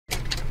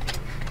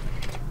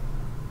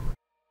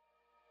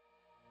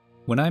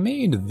When I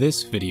made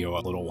this video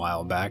a little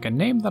while back, a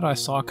name that I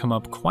saw come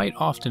up quite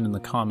often in the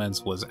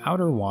comments was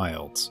Outer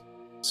Wilds.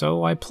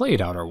 So I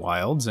played Outer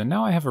Wilds, and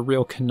now I have a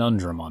real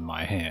conundrum on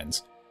my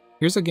hands.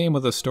 Here's a game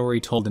with a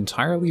story told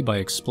entirely by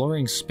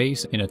exploring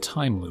space in a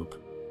time loop.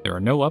 There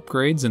are no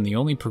upgrades, and the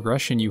only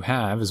progression you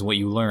have is what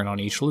you learn on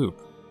each loop.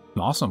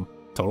 Awesome.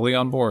 Totally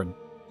on board.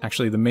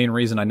 Actually, the main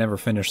reason I never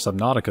finished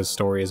Subnautica's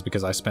story is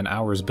because I spent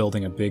hours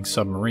building a big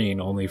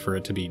submarine only for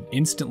it to be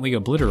instantly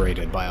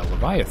obliterated by a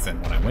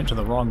Leviathan when I went to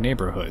the wrong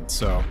neighborhood,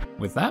 so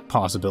with that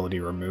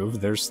possibility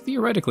removed, there's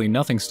theoretically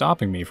nothing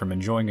stopping me from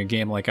enjoying a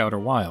game like Outer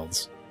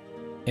Wilds.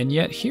 And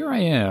yet here I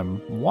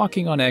am,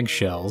 walking on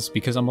eggshells,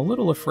 because I'm a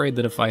little afraid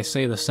that if I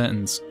say the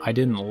sentence, "I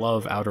didn't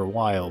love Outer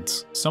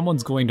Wilds,"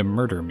 someone's going to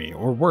murder me,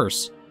 or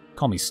worse,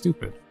 call me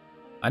stupid.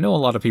 I know a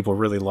lot of people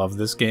really love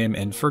this game,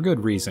 and for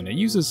good reason. It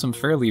uses some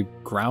fairly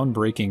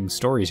groundbreaking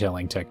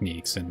storytelling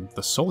techniques, and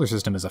the solar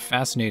system is a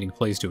fascinating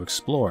place to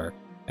explore,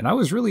 and I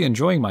was really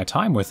enjoying my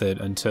time with it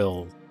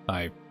until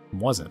I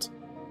wasn't.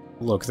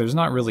 Look, there's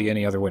not really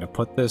any other way to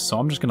put this, so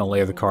I'm just gonna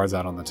lay the cards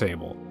out on the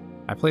table.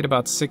 I played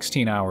about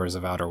 16 hours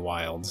of Outer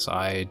Wilds.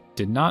 I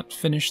did not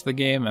finish the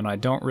game, and I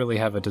don't really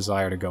have a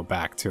desire to go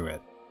back to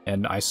it.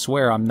 And I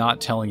swear I'm not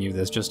telling you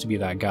this just to be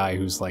that guy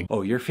who's like,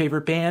 "Oh, your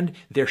favorite band?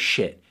 They're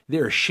shit.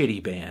 They're a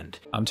shitty band."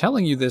 I'm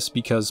telling you this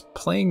because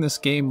playing this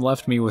game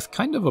left me with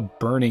kind of a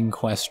burning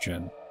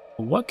question.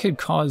 What could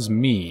cause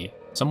me,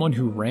 someone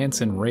who rants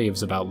and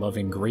raves about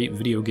loving great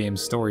video game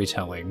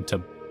storytelling,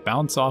 to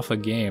bounce off a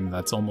game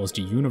that's almost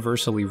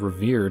universally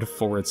revered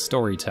for its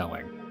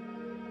storytelling?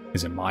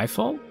 Is it my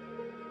fault?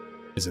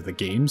 Is it the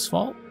game's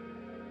fault?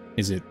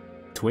 Is it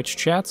Twitch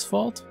chat's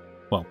fault?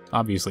 Well,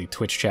 obviously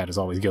Twitch chat is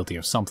always guilty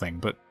of something,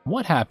 but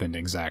what happened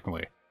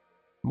exactly?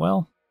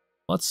 Well,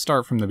 let's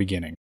start from the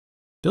beginning.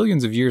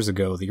 Billions of years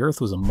ago, the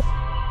Earth was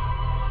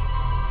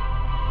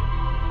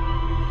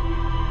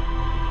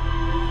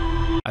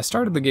I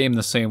started the game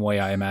the same way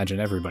I imagine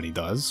everybody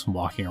does,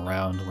 walking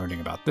around,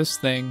 learning about this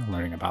thing,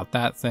 learning about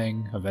that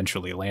thing,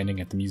 eventually landing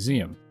at the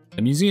museum.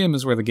 The museum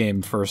is where the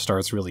game first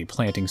starts really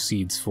planting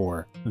seeds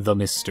for the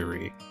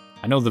mystery.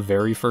 I know the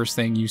very first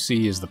thing you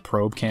see is the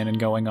probe cannon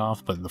going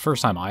off, but the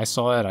first time I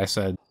saw it, I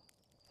said,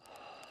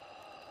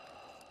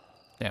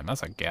 "Damn,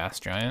 that's a gas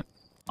giant."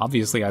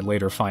 Obviously, I'd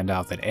later find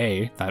out that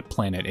A, that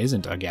planet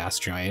isn't a gas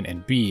giant,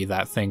 and B,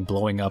 that thing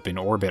blowing up in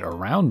orbit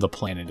around the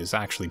planet is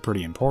actually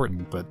pretty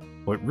important, but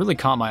what really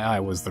caught my eye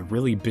was the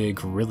really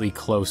big, really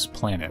close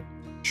planet.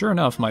 Sure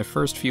enough, my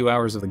first few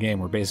hours of the game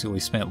were basically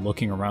spent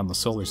looking around the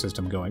solar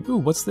system going, "Ooh,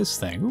 what's this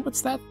thing? Ooh,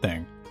 what's that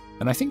thing?"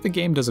 And I think the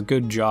game does a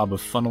good job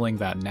of funneling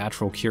that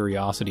natural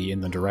curiosity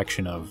in the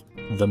direction of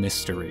the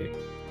mystery.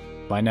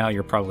 By now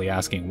you're probably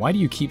asking, why do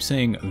you keep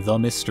saying the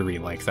mystery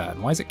like that?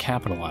 Why is it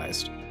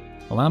capitalized?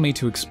 Allow me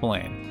to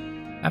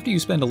explain. After you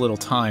spend a little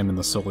time in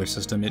the solar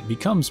system, it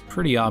becomes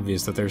pretty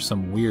obvious that there's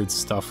some weird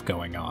stuff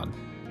going on.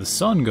 The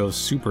sun goes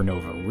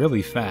supernova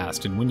really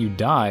fast, and when you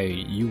die,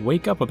 you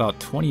wake up about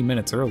 20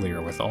 minutes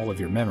earlier with all of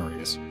your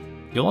memories.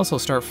 You'll also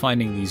start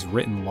finding these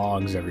written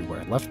logs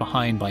everywhere, left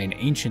behind by an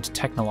ancient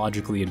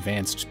technologically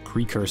advanced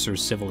precursor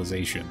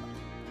civilization.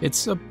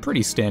 It's a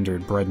pretty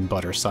standard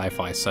bread-and-butter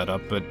sci-fi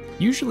setup, but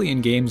usually in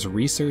games,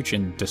 research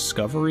and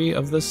discovery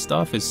of this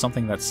stuff is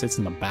something that sits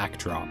in the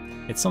backdrop.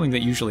 It's something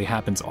that usually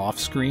happens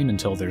off-screen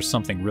until there's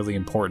something really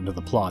important to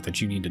the plot that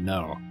you need to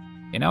know.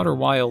 In Outer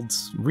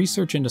Wilds,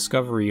 research and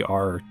discovery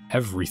are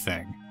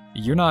everything.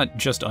 You're not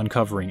just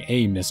uncovering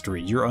a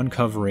mystery, you're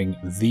uncovering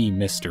the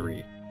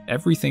mystery.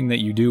 Everything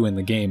that you do in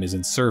the game is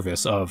in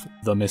service of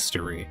the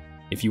mystery.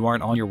 If you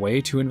aren't on your way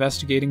to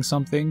investigating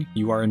something,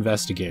 you are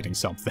investigating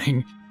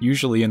something,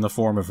 usually in the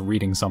form of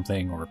reading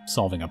something or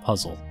solving a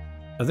puzzle.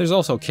 There's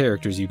also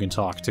characters you can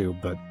talk to,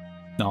 but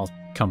I'll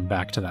come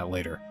back to that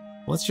later.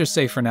 Let's just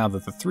say for now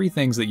that the three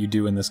things that you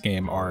do in this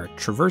game are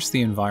traverse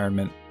the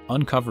environment,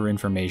 uncover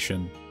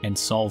information, and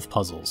solve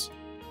puzzles,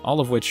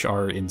 all of which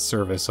are in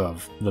service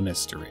of the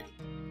mystery.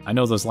 I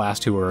know those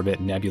last two are a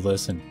bit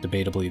nebulous and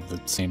debatably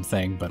the same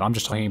thing, but I'm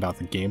just talking about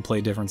the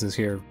gameplay differences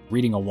here.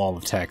 Reading a wall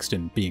of text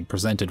and being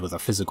presented with a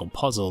physical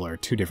puzzle are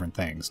two different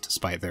things,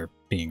 despite there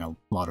being a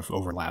lot of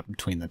overlap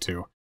between the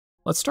two.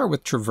 Let's start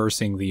with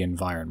traversing the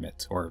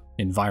environment, or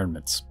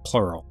environments,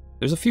 plural.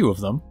 There's a few of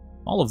them.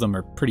 All of them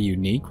are pretty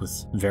unique,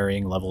 with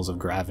varying levels of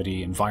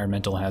gravity,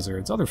 environmental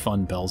hazards, other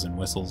fun bells and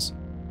whistles.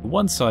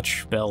 One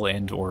such bell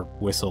and or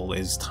whistle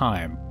is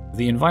time.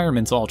 The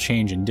environments all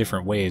change in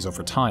different ways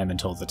over time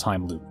until the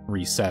time loop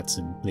resets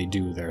and they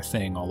do their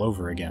thing all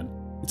over again.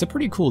 It's a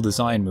pretty cool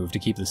design move to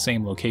keep the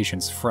same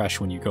locations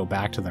fresh when you go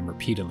back to them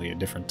repeatedly at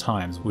different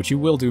times, which you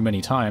will do many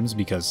times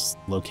because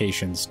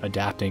locations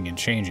adapting and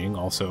changing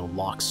also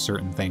locks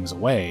certain things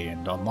away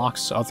and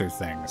unlocks other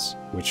things,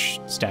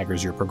 which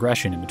staggers your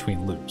progression in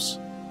between loops.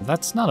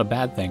 That's not a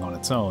bad thing on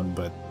its own,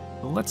 but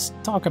let's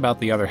talk about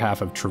the other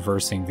half of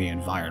traversing the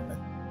environment,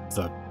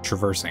 the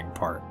traversing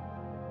part.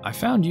 I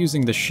found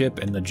using the ship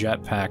and the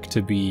jetpack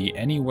to be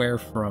anywhere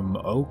from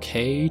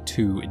okay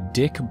to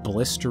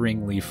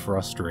dick-blisteringly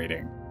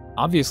frustrating.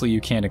 Obviously, you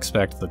can't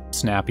expect the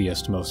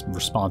snappiest, most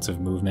responsive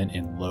movement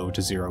in low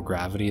to zero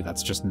gravity.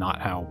 That's just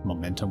not how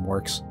momentum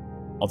works.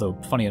 Although,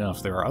 funny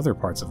enough, there are other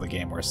parts of the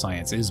game where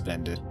science is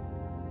bended.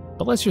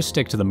 But let's just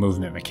stick to the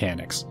movement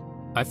mechanics.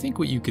 I think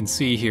what you can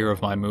see here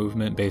of my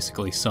movement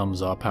basically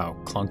sums up how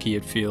clunky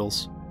it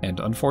feels, and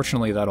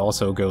unfortunately that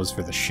also goes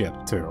for the ship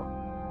too.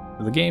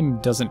 The game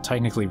doesn't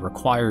technically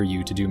require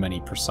you to do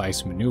many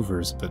precise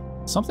maneuvers, but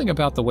something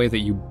about the way that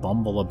you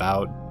bumble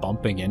about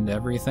bumping into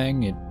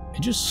everything, it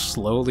just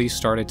slowly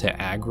started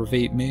to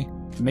aggravate me.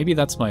 Maybe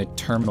that's my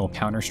terminal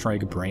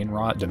Counter-Strike brain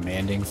rot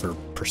demanding for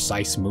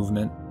precise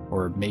movement,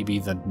 or maybe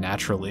the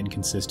natural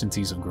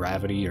inconsistencies of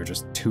gravity are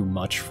just too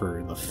much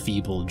for the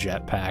feeble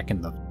jetpack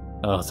and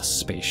the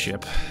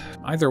spaceship.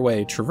 Either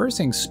way,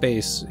 traversing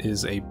space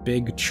is a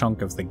big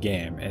chunk of the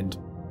game, and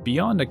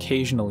beyond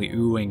occasionally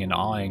oohing and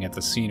awing at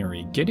the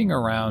scenery, getting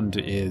around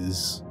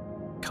is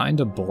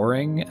kinda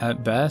boring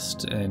at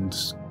best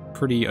and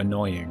pretty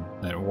annoying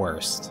at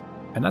worst.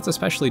 And that's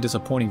especially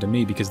disappointing to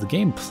me because the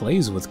game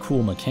plays with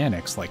cool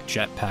mechanics like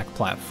jetpack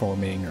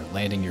platforming or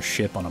landing your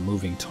ship on a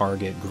moving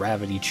target,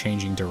 gravity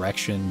changing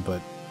direction,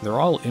 but they're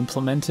all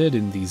implemented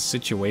in these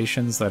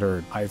situations that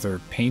are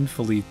either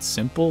painfully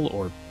simple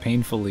or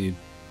painfully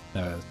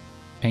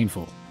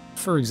painful.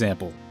 For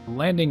example,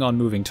 landing on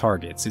moving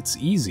targets, it's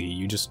easy,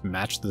 you just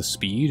match the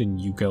speed and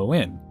you go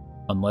in.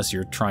 Unless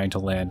you're trying to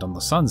land on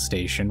the sun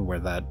station where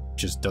that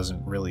just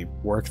doesn't really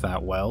work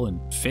that well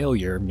and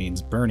failure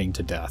means burning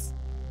to death.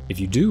 If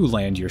you do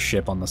land your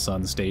ship on the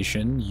sun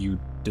station, you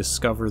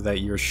discover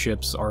that your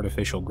ship's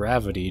artificial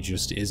gravity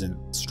just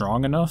isn't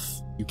strong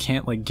enough. You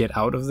can't get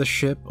out of the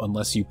ship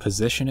unless you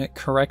position it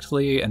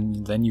correctly,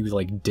 and then you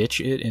ditch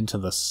it into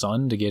the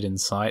sun to get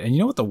inside. And you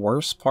know what the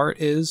worst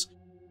part is?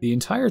 The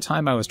entire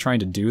time I was trying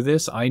to do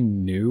this, I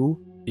knew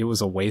it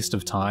was a waste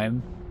of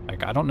time.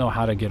 I don't know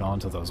how to get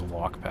onto those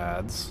walk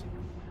pads.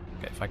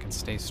 Okay, if I can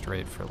stay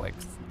straight for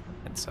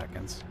 10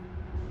 seconds.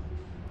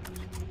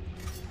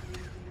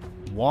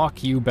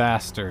 Walk, you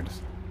bastard.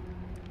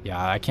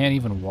 Yeah, I can't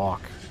even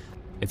walk.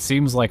 It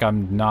seems like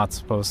I'm not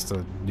supposed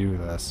to do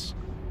this.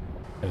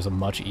 There's a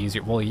much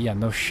easier... Well, yeah,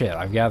 no shit,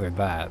 I've gathered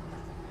that.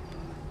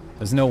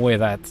 There's no way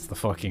that's the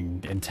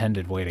fucking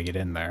intended way to get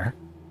in there.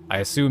 I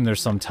assume there's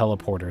some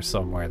teleporter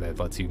somewhere that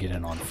lets you get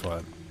in on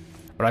foot.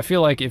 But I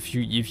feel like if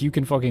you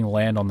can fucking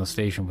land on the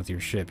station with your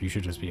ship, you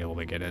should just be able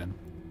to get in.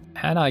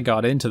 Had I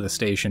got into the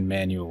station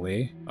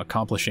manually,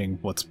 accomplishing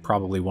what's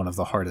probably one of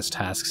the hardest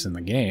tasks in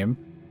the game,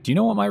 do you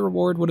know what my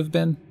reward would have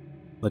been?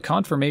 The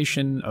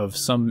confirmation of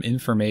some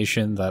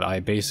information that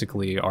I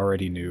basically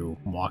already knew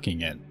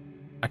walking in.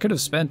 I could have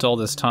spent all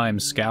this time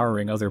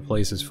scouring other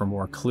places for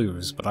more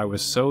clues, but I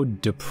was so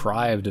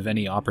deprived of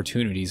any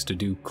opportunities to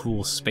do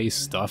cool space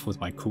stuff with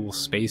my cool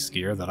space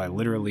gear that I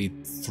literally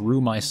threw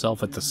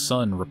myself at the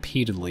sun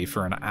repeatedly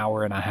for an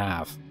hour and a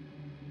half.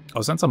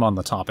 Oh, since I'm on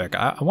the topic,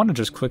 I want to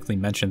just quickly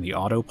mention the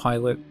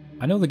autopilot.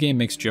 I know the game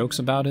makes jokes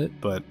about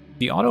it, but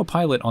the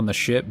autopilot on the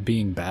ship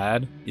being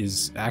bad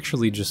is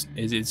actually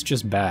it's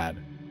just bad.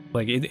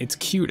 It's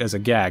cute as a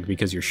gag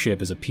because your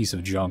ship is a piece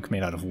of junk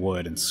made out of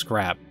wood and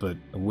scrap, but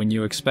when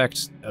you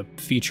expect a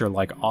feature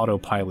like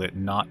autopilot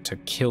not to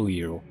kill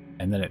you,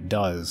 and then it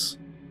does,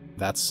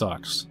 that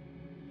sucks.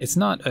 It's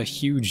not a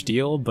huge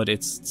deal, but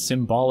it's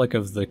symbolic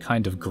of the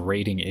kind of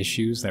grating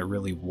issues that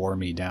really wore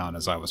me down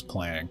as I was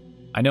playing.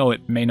 I know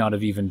it may not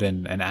have even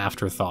been an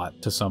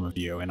afterthought to some of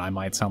you, and I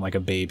might sound like a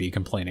baby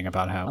complaining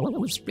about how...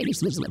 Look,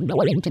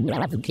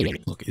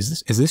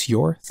 is this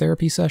your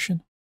therapy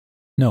session?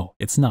 No,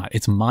 it's not.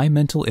 It's my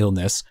mental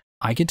illness.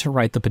 I get to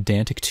write the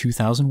pedantic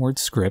 2,000-word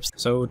scripts,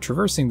 so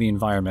traversing the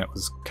environment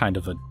was kind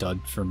of a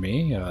dud for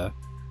me. How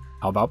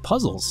about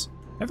puzzles?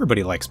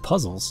 Everybody likes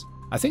puzzles.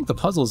 I think the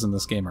puzzles in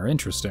this game are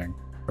interesting.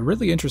 A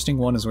really interesting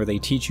one is where they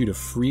teach you to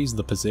freeze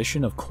the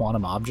position of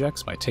quantum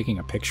objects by taking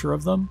a picture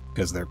of them,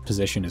 because their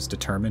position is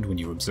determined when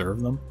you observe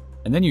them.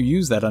 And then you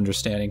use that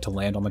understanding to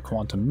land on the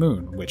quantum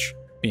moon, which,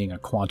 being a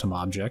quantum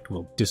object,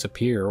 will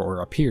disappear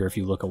or appear if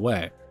you look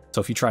away.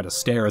 So if you try to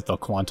stare at the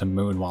quantum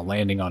moon while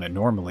landing on it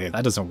normally,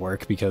 that doesn't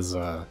work because,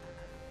 hold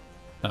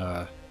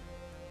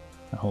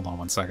on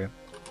one second.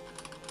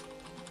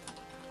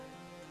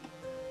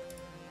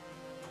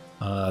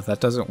 That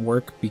doesn't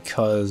work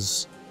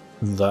because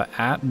the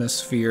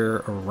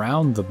atmosphere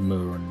around the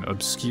moon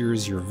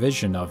obscures your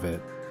vision of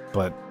it,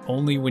 but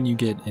only when you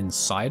get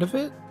inside of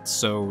it.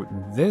 So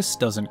this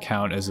doesn't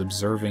count as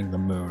observing the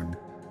moon,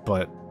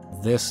 but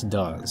this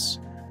does,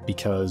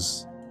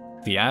 because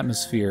the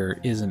atmosphere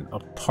isn't a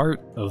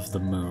part of the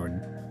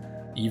moon,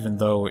 even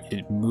though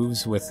it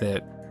moves with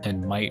it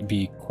and might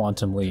be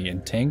quantumly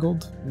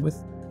entangled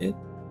with it.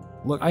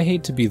 Look, I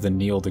hate to be the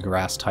Neil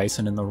deGrasse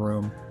Tyson in the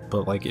room,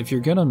 but if you're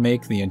gonna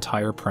make the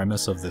entire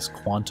premise of this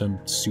quantum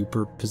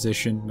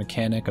superposition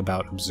mechanic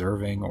about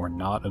observing or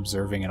not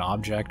observing an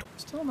object,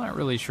 still not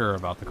really sure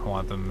about the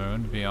quantum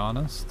moon, to be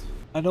honest.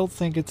 I don't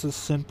think it's as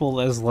simple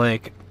as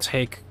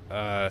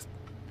I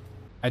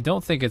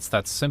don't think it's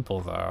that simple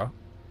though.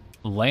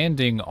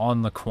 Landing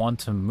on the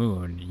quantum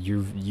moon,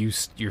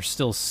 you're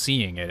still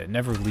seeing it. It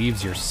never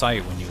leaves your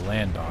sight when you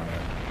land on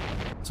it.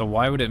 So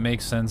why would it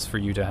make sense for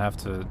you to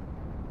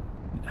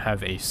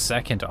have a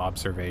second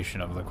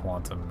observation of the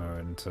quantum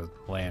moon to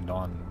land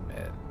on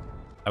it?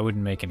 That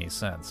wouldn't make any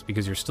sense,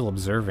 because you're still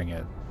observing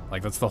it.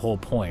 Like, that's the whole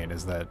point,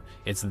 is that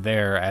it's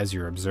there as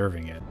you're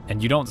observing it.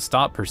 And you don't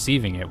stop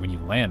perceiving it when you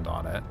land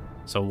on it,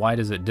 so why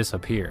does it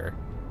disappear?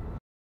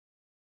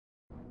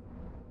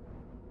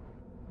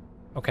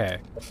 Okay,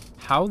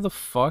 how the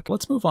fuck?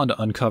 Let's move on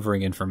to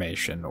uncovering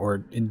information,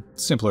 or in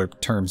simpler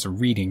terms,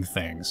 reading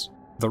things.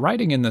 The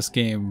writing in this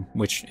game,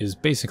 which is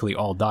basically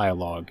all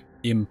dialogue,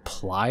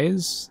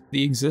 implies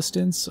the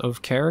existence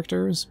of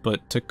characters,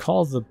 but to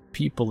call the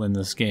people in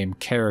this game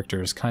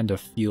characters kind of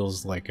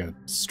feels like a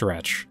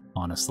stretch,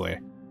 honestly.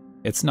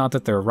 It's not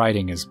that their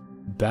writing is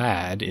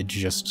bad, it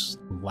just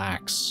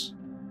lacks.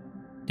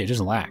 It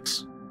just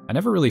lacks. I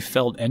never really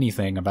felt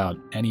anything about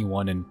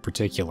anyone in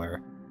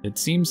particular. It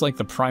seems like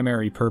the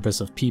primary purpose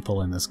of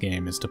people in this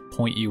game is to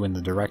point you in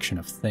the direction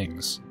of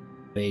things.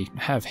 They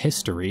have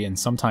history and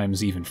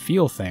sometimes even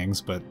feel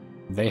things, but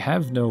they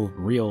have no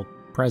real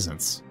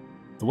presence.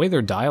 The way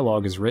their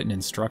dialogue is written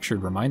and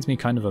structured reminds me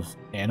kind of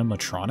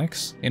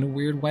animatronics in a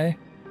weird way.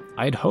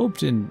 I'd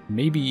hoped and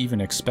maybe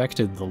even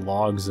expected the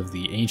logs of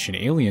the ancient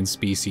alien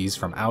species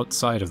from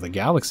outside of the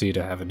galaxy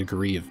to have a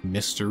degree of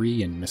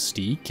mystery and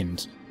mystique,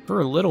 and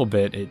for a little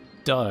bit it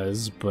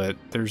does, but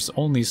there's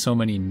only so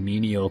many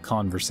menial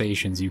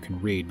conversations you can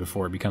read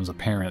before it becomes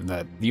apparent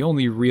that the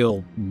only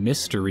real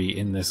mystery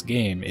in this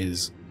game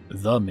is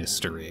the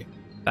mystery.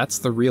 That's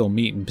the real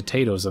meat and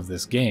potatoes of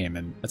this game,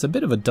 and that's a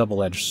bit of a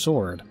double-edged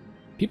sword.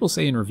 People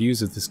say in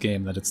reviews of this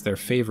game that it's their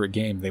favorite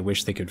game they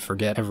wish they could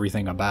forget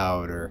everything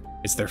about, or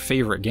it's their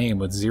favorite game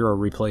with zero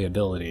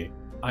replayability.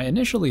 I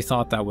initially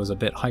thought that was a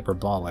bit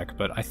hyperbolic,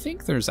 but I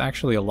think there's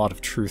actually a lot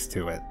of truth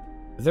to it.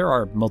 There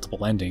are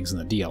multiple endings in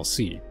the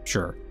DLC,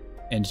 sure,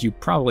 and you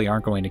probably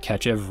aren't going to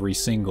catch every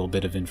single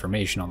bit of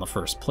information on the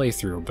first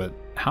playthrough, but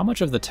how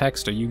much of the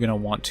text are you going to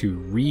want to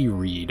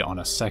reread on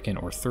a second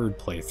or third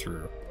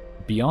playthrough?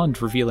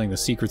 Beyond revealing the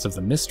secrets of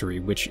the mystery,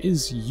 which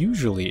is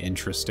usually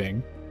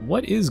interesting,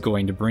 what is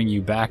going to bring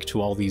you back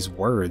to all these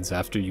words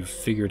after you've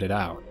figured it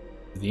out?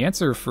 The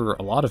answer for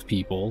a lot of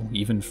people,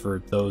 even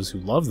for those who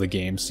love the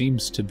game,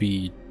 seems to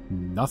be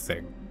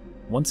nothing.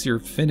 Once you're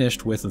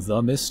finished with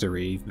the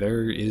mystery,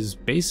 there is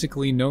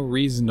basically no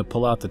reason to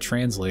pull out the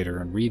translator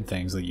and read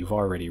things that you've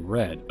already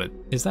read, but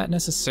is that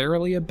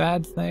necessarily a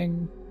bad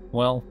thing?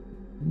 Well,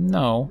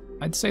 no.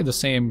 I'd say the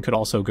same could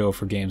also go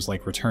for games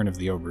like Return of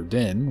the Obra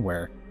Dinn,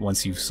 where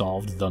once you've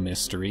solved the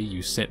mystery,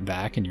 you sit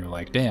back and you're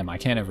like, damn, I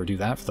can't ever do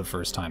that for the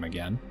first time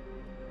again.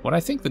 What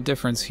I think the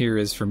difference here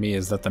is for me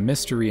is that the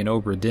mystery in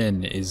Obra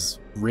Dinn is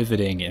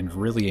riveting and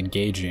really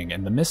engaging,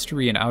 and the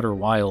mystery in Outer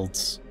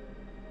Wilds,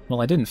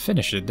 well, I didn't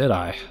finish it, did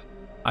I?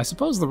 I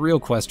suppose the real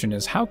question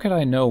is, how could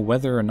I know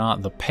whether or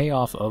not the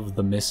payoff of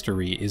the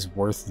mystery is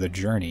worth the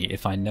journey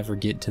if I never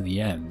get to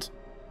the end?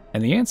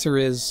 And the answer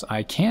is,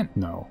 I can't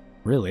know,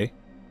 really.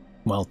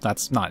 Well,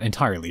 that's not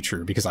entirely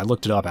true, because I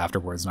looked it up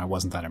afterwards and I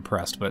wasn't that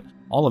impressed, but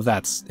all of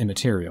that's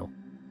immaterial.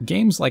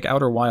 Games like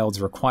Outer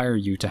Wilds require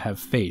you to have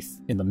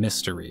faith in the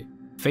mystery.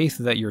 Faith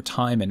that your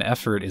time and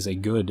effort is a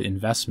good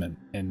investment,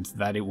 and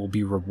that it will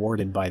be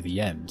rewarded by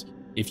the end.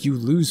 If you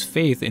lose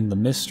faith in the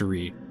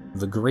mystery,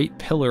 the great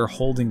pillar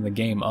holding the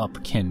game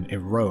up can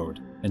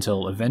erode,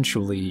 until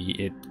eventually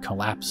it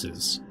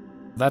collapses.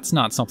 That's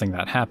not something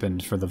that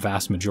happened for the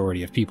vast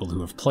majority of people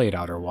who have played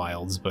Outer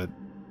Wilds, but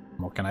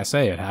what can I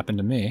say? It happened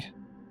to me.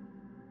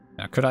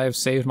 Now, could I have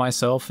saved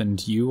myself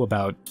and you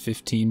about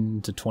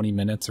 15 to 20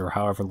 minutes or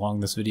however long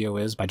this video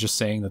is by just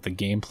saying that the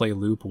gameplay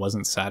loop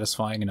wasn't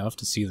satisfying enough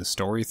to see the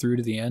story through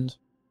to the end?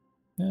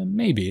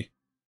 Maybe.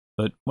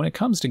 But when it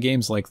comes to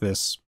games like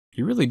this,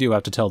 you really do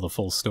have to tell the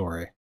full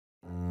story.